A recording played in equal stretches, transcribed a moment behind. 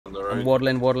road.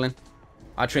 I'm waddling.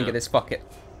 I trinket this, fuck it.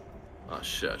 Oh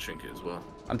shit, I trinket as well.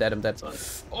 I'm dead.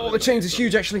 Nice. Oh, the chains is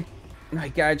huge actually. No, he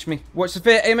gouged me. Watch the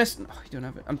fear, Amos. Oh, you don't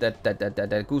have it. I'm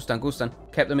dead. Ghoul stun.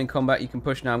 Kept them in combat. You can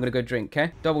push now. I'm gonna go drink,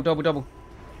 okay? Double.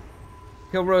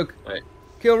 Kill Rogue. Wait.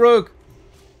 Kill Rogue.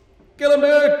 Kill him,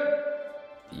 dude.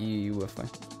 You were fine.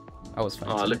 I was fine.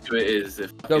 Oh, look who it is.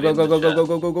 Go.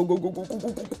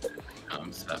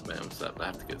 I'm sad, man. I'm sad. I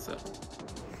have to get sad.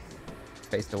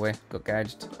 Faced away. Got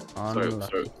gouged.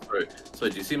 Sorry,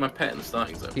 do you see my pet in the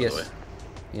starting zone, by the way?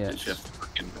 Yeah. Did she have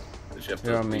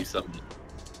to be something?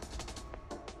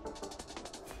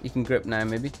 You can grip now,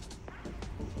 maybe.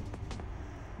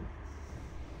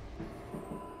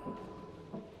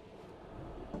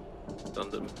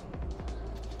 Stunned him.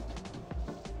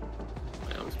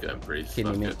 Yeah, I'm just going priest.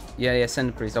 Kidding me? Good. Yeah, send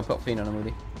the priest. I'll put Fiend on him,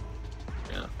 really.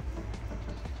 Yeah.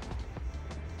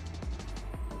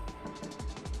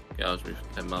 Gouge me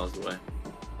 10 miles away.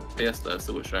 PS though,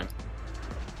 still with strength.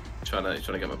 Trying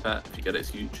to get my pet. If you get it, it's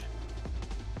huge.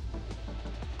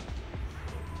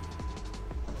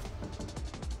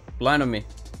 Blind on me.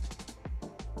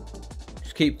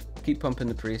 Just keep pumping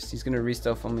the priest. He's gonna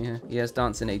re-stealth on me here. He has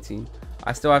dance in 18.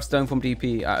 I still have stone from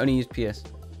DP. I only use PS.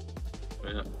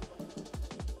 Yeah.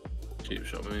 Cheap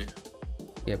shot me.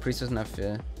 Yeah, priest doesn't have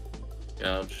fear.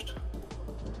 Gouged.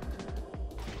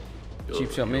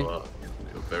 Cheap shot me. You're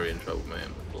very in trouble, man. I'm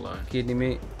not gonna lie. Kidney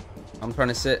me. I'm trying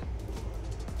to sit.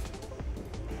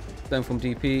 Stone from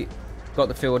DP. Got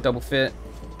the field, double fit.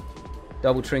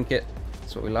 Double trinket.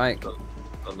 That's what we like.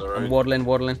 On the road. I'm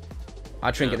waddling.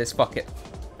 I trinket this, fuck it.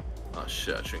 Oh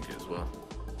shit, I trinket as well.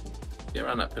 Get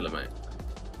around that pillar, mate.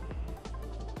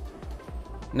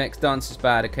 Next dance is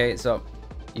bad, okay? It's up.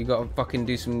 You gotta fucking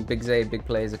do some big Zayd, big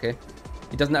plays, okay?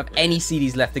 He doesn't have any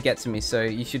CDs left to get to me, so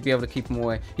you should be able to keep him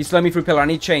away. He's slowing me through pillar. I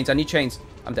need chains. I'm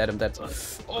dead.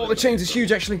 Oh, the chains is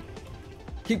huge, actually.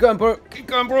 Keep going, bro.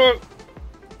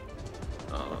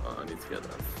 Oh, I need to get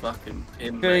that fucking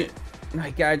pin, Okay. mate. No,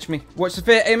 he gouged me. Watch the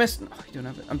fear, Amos. Oh, you don't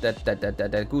have it. I'm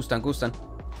dead. Ghoul stun.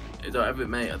 I don't have it,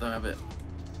 mate. I don't have it.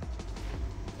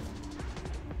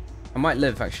 I might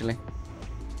live, actually.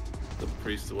 The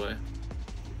priest away.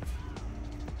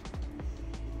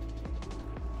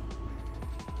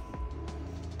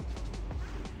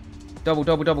 Double.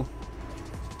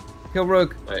 Kill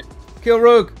Rogue. Wait. Kill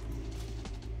Rogue.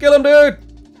 Kill him, dude.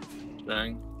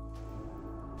 Dang.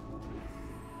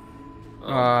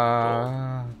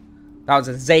 That was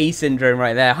a Zay syndrome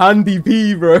right there. Handy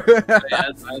P, bro.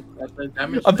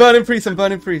 Damage. I'm burning priest.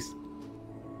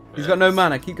 He's got no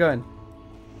mana. Keep going.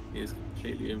 He is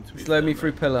completely doomed to be. Slow me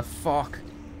through pillar. Fuck.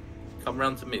 Come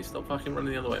round to me. Stop fucking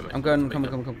running the other way, mate. I'm going. Come.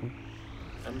 Come to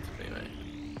me, mate.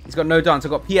 He's got no dance. I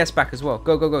got PS back as well.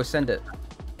 Go. Send it.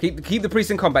 Keep the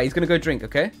priest in combat. He's gonna go drink.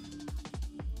 Okay.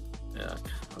 Yeah.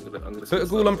 I'm gonna. Put a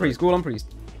ghoul on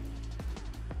priest.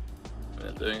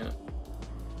 Yeah, doing it.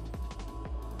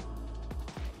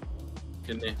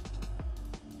 Kidney.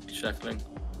 He's shackling.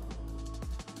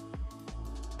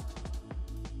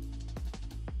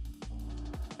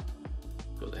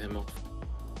 Got the him off.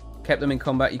 Kept them in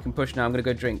combat. You can push now. I'm gonna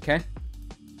go drink. Okay.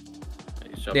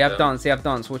 Yeah, They have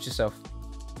dance. Watch yourself.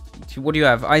 What do you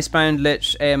have? Icebound,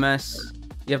 Lich, AMS.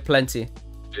 You have plenty.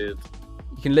 Good.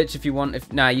 You can Lich if you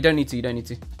want. Nah, you don't need to.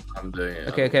 I'm doing it.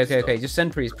 Okay. Just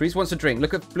send priest. Priest wants a drink.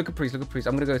 Look at priest. I'm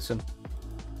gonna go to him.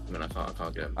 I mean, I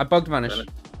can't get him. I bugged vanish.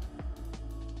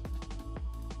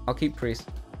 I'll keep priest.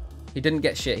 He didn't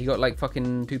get shit. He got like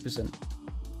fucking 2%.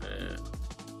 Yeah.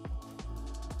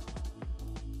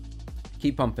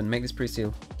 Keep pumping. Make this priest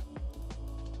heal.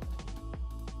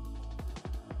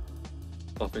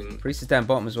 Popping. Priest is down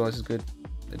bottom as well. This is good.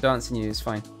 The dancing you is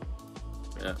fine.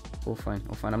 Yeah. All fine.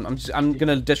 I'm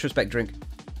gonna disrespect drink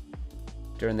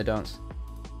during the dance.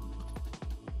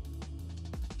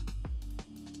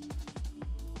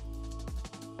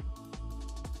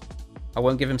 I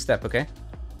won't give him step, okay?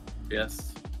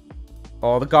 Yes.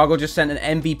 Oh, the gargoyle just sent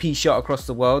an MVP shot across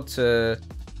the world to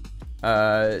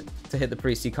hit the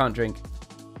priest. He can't drink.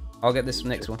 I'll get this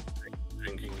next one.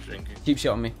 Drinking. Keep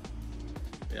shot on me.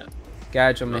 Yeah.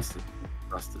 Gouge on me.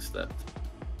 Must have stepped.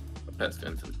 My pet's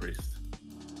going to the priest.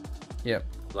 Yep.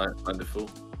 Blind the fool.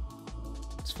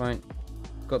 It's fine.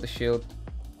 Got the shield.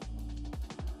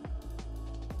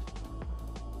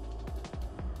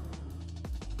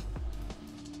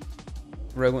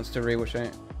 Rogue wants to re-watch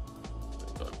it.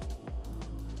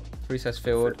 Priest has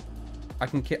field. I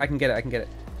can get it.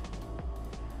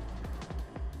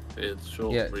 It's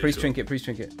short. Yeah, priest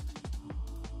trinket.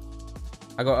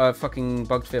 I got a fucking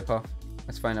bugged fear path.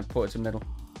 That's fine. I put it to the middle.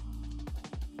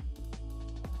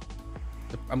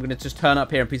 I'm gonna just turn up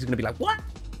here and priest is gonna be like, what?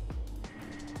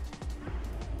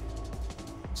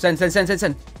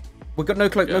 Send. We've got no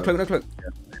cloak, no cloak, no cloak.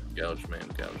 Gouged, mate.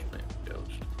 Gouged.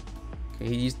 Okay,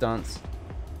 he used dance.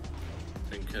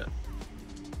 Think it.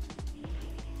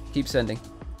 Keep sending.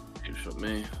 Keep shot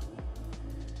me.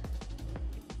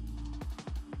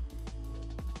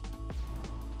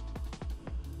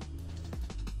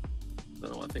 I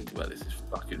don't know what I think about this. He's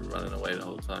fucking running away the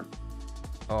whole time.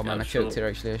 Oh man, I choked here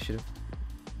actually. I should have.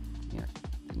 Yeah,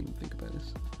 didn't even think about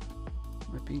this.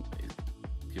 Might be.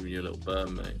 He's giving you a little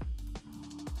burn, mate.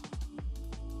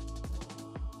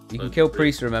 You can kill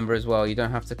priest, remember, as well. You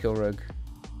don't have to kill rogue.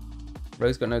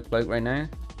 Rogue's got no cloak right now.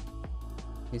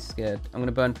 He's scared. I'm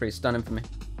gonna burn priest. Stun him for me.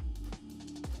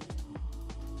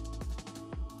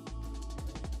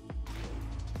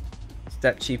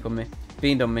 Step cheap on me.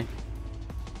 Fiend on me.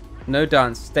 No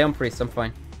dance. Stay on priest. I'm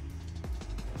fine.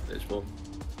 There's one.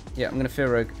 Yeah, I'm gonna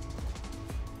fear rogue.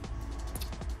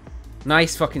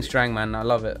 Nice fucking strang, man. I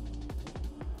love it.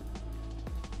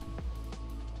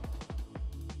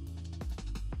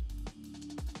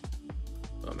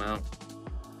 I'm out.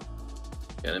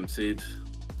 Get him seed.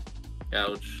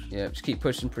 Gouge. Yeah, just keep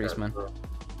pushing priest, man.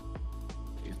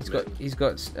 He's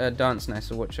got dance now,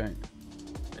 so watch out.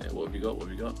 Yeah, what have you got? What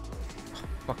have you got?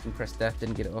 Fucking press death,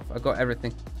 didn't get it off. I got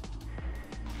everything.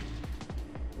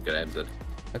 Get AMZ.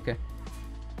 Okay.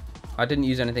 I didn't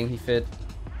use anything, he feared.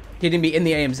 Hitting me in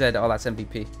the AMZ. Oh, that's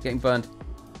MVP. Getting burned.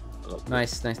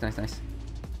 Nice.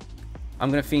 I'm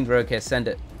gonna fiend rogue here. Send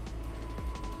it.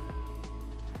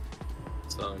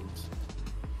 Sounds.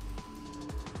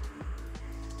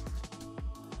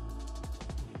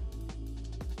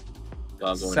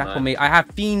 Sap on me. I have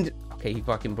fiend. Okay, he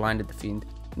fucking blinded the fiend.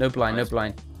 No blind, no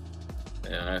blind.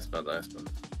 Yeah, I spent.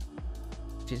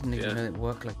 Didn't even know it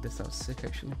worked like this. That was sick,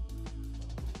 actually.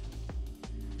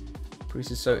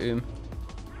 Priest is so Can't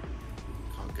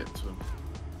get to him.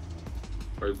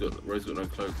 Rogue's got no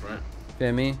cloak, right?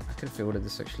 Fear me. I could have fielded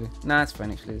this, actually. Nah, it's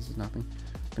fine, actually. This is nothing.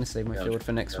 I'm gonna save my field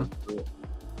for next one.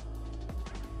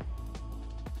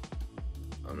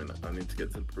 I mean, I need to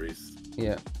get to the priest.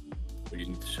 Yeah. Or you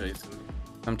need to chase him.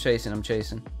 I'm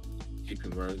chasing. Keep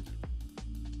him rogue.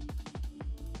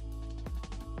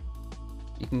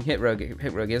 You can hit rogue.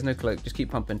 He has no cloak. Just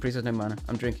keep pumping. Priest has no mana.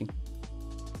 I'm drinking.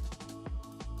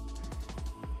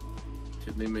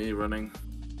 Kidney me running.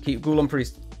 Keep ghoul on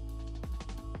priest.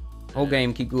 Whole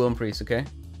game, keep ghoul on priest, okay?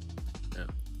 Yeah.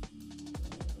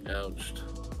 Gouged.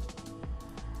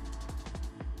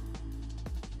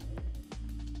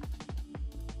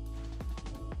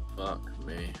 Fuck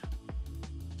me.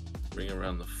 Ring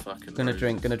around the fucking Gonna roses.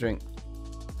 drink.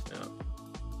 Yeah.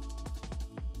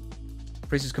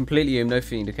 Priest is completely no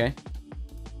fiend, okay?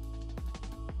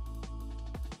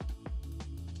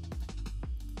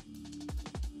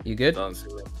 You good?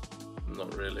 Dancing.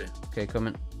 Not really. Okay,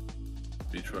 coming.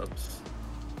 Be shrubs.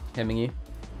 Hemming you.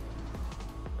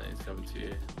 Yeah, he's coming to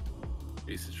you.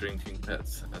 He's drinking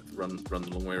pets. Had to run the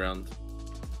long way around.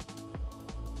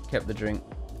 Kept the drink.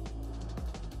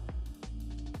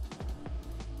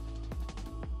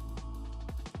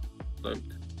 Look.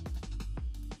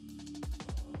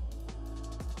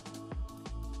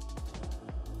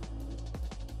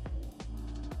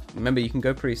 Remember, you can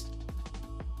go priest.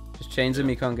 Just chains him,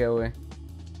 he can't get away.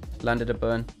 Landed a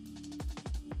burn.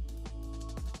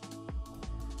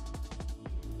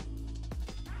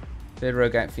 Bit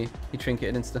rogue out for you. He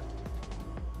trinketed insta.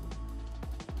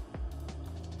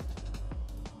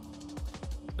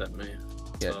 That me.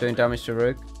 Yeah, doing damage to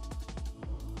rogue.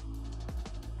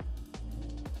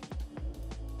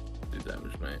 Do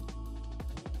damage, mate.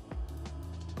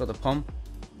 Got the pom.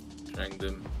 Shanged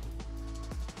him.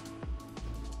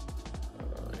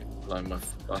 Blind my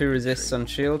 2 resists on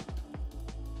shield.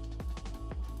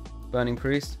 Burning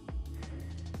priest.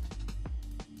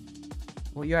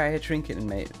 What you out here trinketing,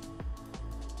 mate?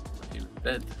 He's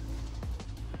dead.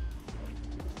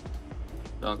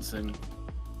 Dancing.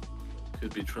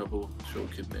 Could be trouble.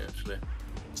 Short kidney, actually.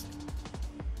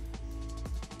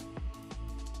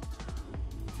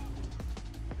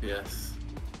 Yes.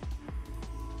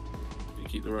 You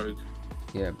keep the rogue.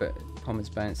 Yeah, but pom is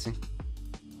bouncing.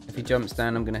 If he jumps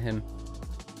down, I'm gonna him.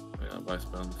 Yeah, vice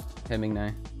bound. Hemming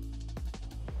now.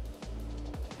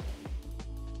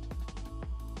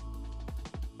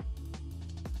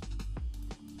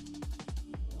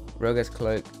 Rogue has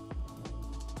cloak.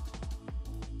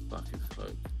 Fuck his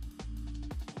cloak.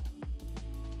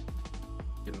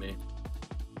 Give me.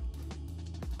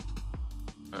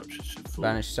 Should fall.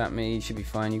 Banish sat me. You should be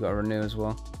fine. You got to renew as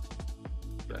well.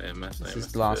 AMS, This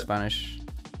is the last banish.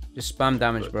 Just spam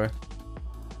damage, bro.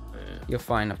 Yeah. You're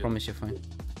fine. I promise you're fine.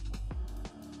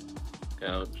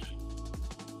 Gouge.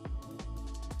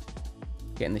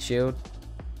 Getting the shield.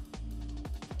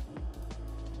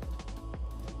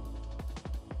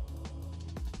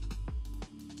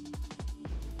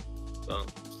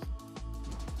 Dance.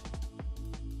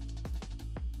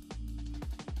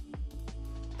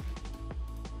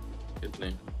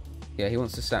 Kidney. Yeah, he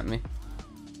wants to sap me.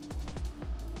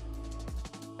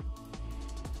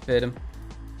 Feared him.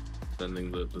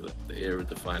 Sending the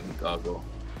era-defining gargoyle.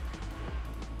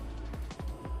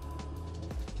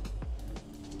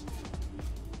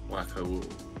 Wacko will.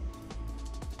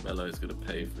 Mello's gonna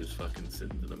pay for his fucking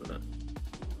sins in a minute.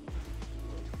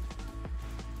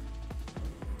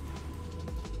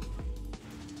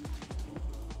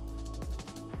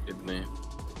 Kidney.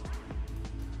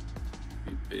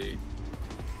 PvP.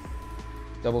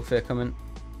 Double fear coming.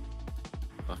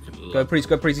 Fucking love Go priest,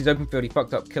 go priest. He's open field. He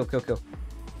fucked up. Kill, kill, kill.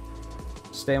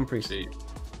 Stay on priest.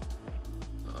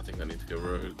 I think I need to go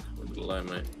rogue with the low,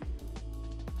 mate.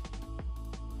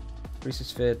 Priest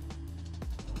is feared.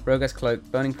 Rogue has cloak.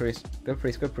 Burning priest. Go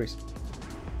priest, go priest.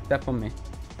 Step on me.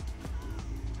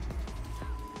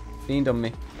 Fiend on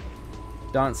me.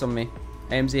 Dance on me.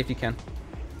 AMZ if you can.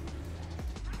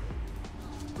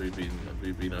 We've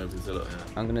been overzealous here.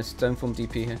 I'm gonna stoneform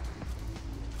DP here.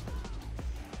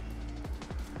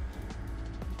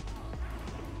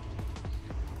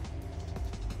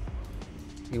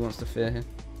 He wants to fear here.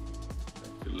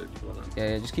 Yeah,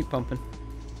 yeah, just keep pumping.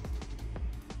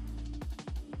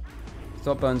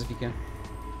 Stop burns if you can.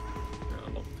 Yeah, I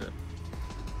locked it.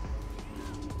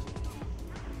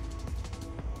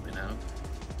 You know,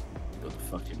 you got the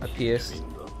fucking. I pierced.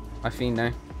 I fiend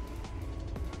now.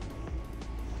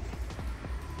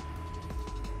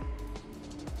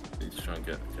 Need to try and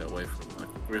get away from him. I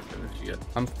can grip him if you get.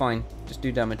 I'm fine. Just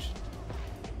do damage.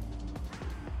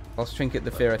 I'll trinket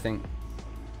the fear, I think.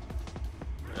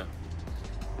 Yeah.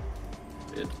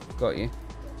 Did. Got you.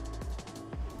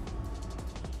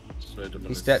 Him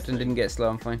He stepped and didn't get slow.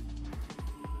 I'm fine.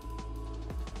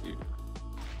 You.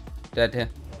 Dead here.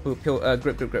 Grip,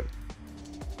 grip, grip.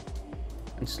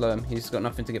 And slow him. He's got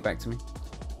nothing to get back to me.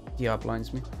 DR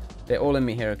blinds me. They're all in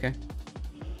me here, okay?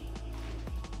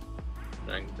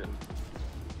 Ranked him.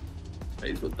 Hey,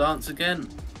 he's got dance again.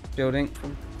 Building.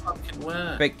 From fucking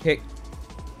where? Fake kick.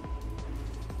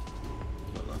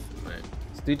 Got nothing, mate.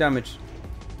 Let's do damage.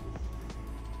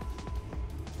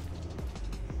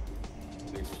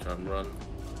 Need to try and run.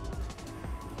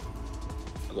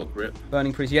 I got grip.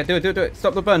 Burning priest. Yeah, do it, do it, do it.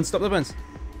 Stop the burns. Stop the burns.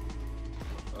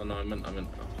 Oh no, I meant. Oh.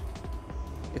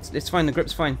 It's fine. The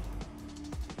grip's fine.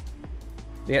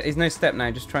 Yeah, he's no step now.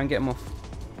 Just try and get him off.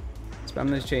 Spam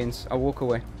those chains. I'll walk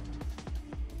away.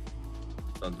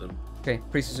 Stunned him. Okay,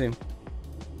 priest zoom.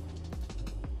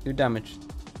 Do damage.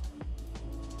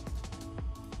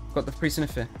 Got the priest in a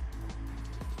fear.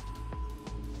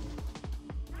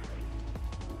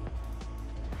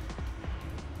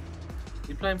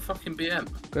 You playing fucking BM?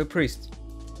 Go priest.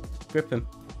 Grip him.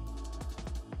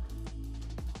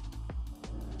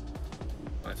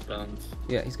 Nice balance.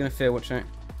 Yeah, he's gonna fear. Watch out.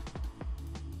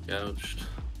 Gouged.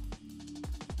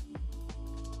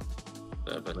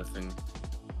 Don't have anything.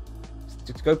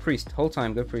 Just go priest. Whole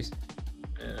time, go priest.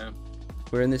 Yeah.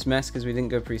 We're in this mess because we didn't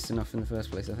go priest enough in the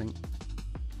first place, I think.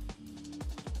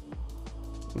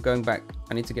 I'm going back.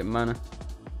 I need to get mana.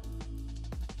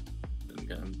 Didn't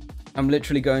get him. I'm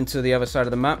literally going to the other side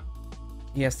of the map.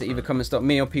 He has to either come and stop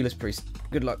me or Peeless Priest.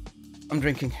 Good luck. I'm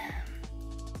drinking.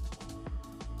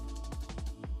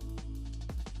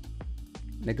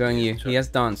 They're going you. He has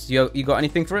dance. You got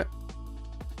anything for it?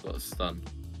 Got a stun.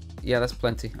 Yeah, that's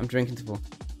plenty. I'm drinking to full.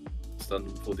 Stun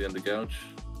before the end of gouge.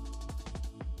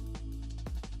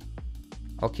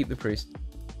 I'll keep the priest.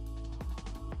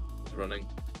 He's running.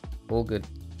 All good.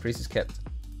 Priest is kept.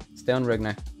 Stay on rogue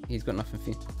now. He's got nothing for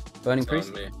you. Burning Stun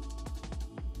priest. me.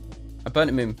 I burnt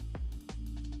him in.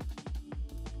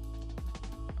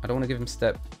 I don't want to give him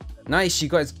step. Nice, you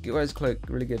got his cloak.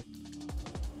 Really good.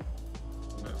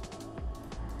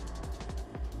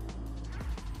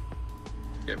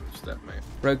 Give him step, mate.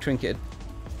 Rogue trinketed.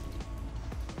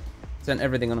 Sent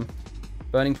everything on him.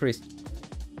 Burning priest.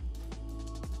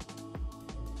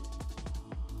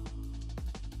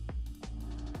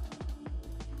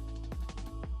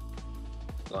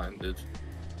 Blinded.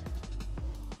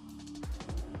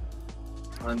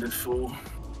 Blinded full.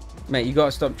 Mate, you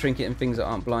gotta stop trinketing things that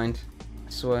aren't blind.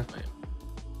 I swear. Mate.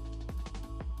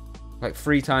 Like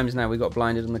 3 times now we got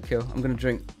blinded on the kill. I'm gonna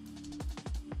drink.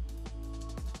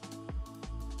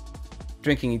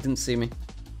 Drinking, he didn't see me.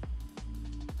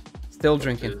 Still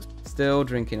drinking. Still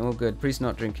drinking, all good. Priest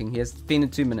not drinking. He has been in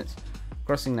 2 minutes.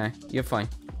 Crossing now. You're fine.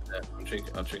 Yeah, I'm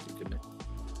drinking kidney.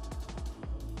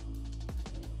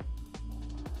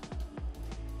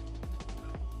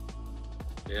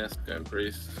 Yes, going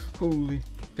priest. Holy.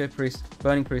 Fear priest.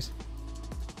 Burning priest.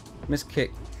 Miss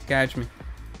kick. Gouge me.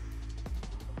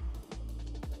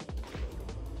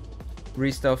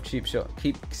 Re-stealth, cheap shot.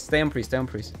 Stay on priest, stay on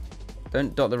priest.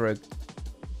 Don't dot the rogue.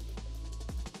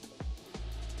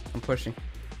 I'm pushing.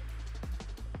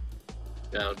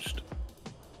 Gouged.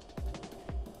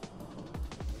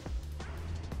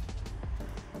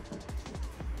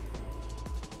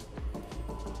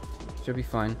 Should be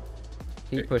fine.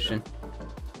 Keep pushing.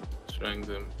 Strang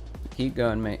them. Keep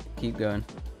going, mate. Keep going.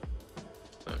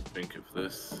 Don't think of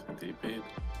this. DP.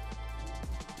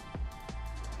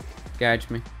 Gouge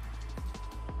me.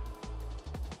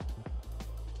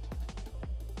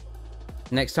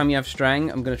 Next time you have Strang,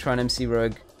 I'm going to try and MC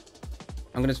Rogue.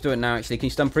 I'm going to do it now, actually. Can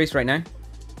you stun Priest right now?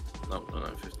 No,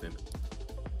 15.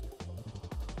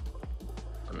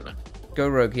 I mean, Go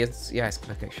Rogue. He has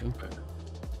click, actually. okay.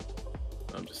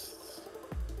 I'm just...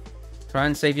 Try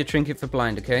and save your trinket for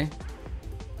blind, okay?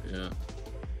 Yeah.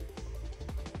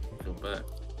 Go back.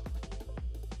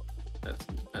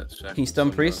 That's Can you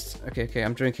stun Priest? Okay,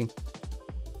 I'm drinking. To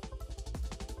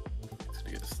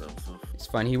get stealth off. It's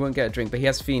fine, he won't get a drink, but he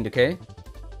has Fiend, okay?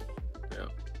 Yeah.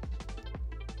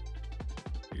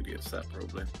 You get sat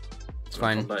probably. It's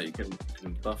fine. Back, you can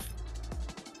buff.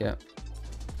 Yeah.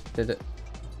 Did it.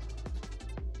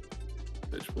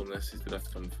 Bitch, one this, he's gonna have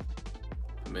to come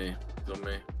for me. He's on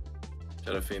me.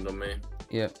 Shadow Fiend on me.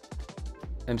 Yep.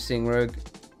 MCing Rogue.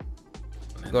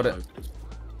 And Got it. Rogue.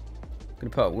 Gonna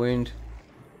put up wound.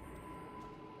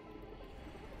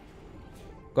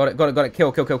 Got it.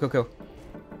 Kill.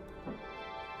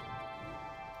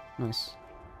 Nice.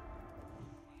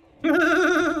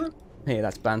 Hey,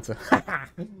 that's banter.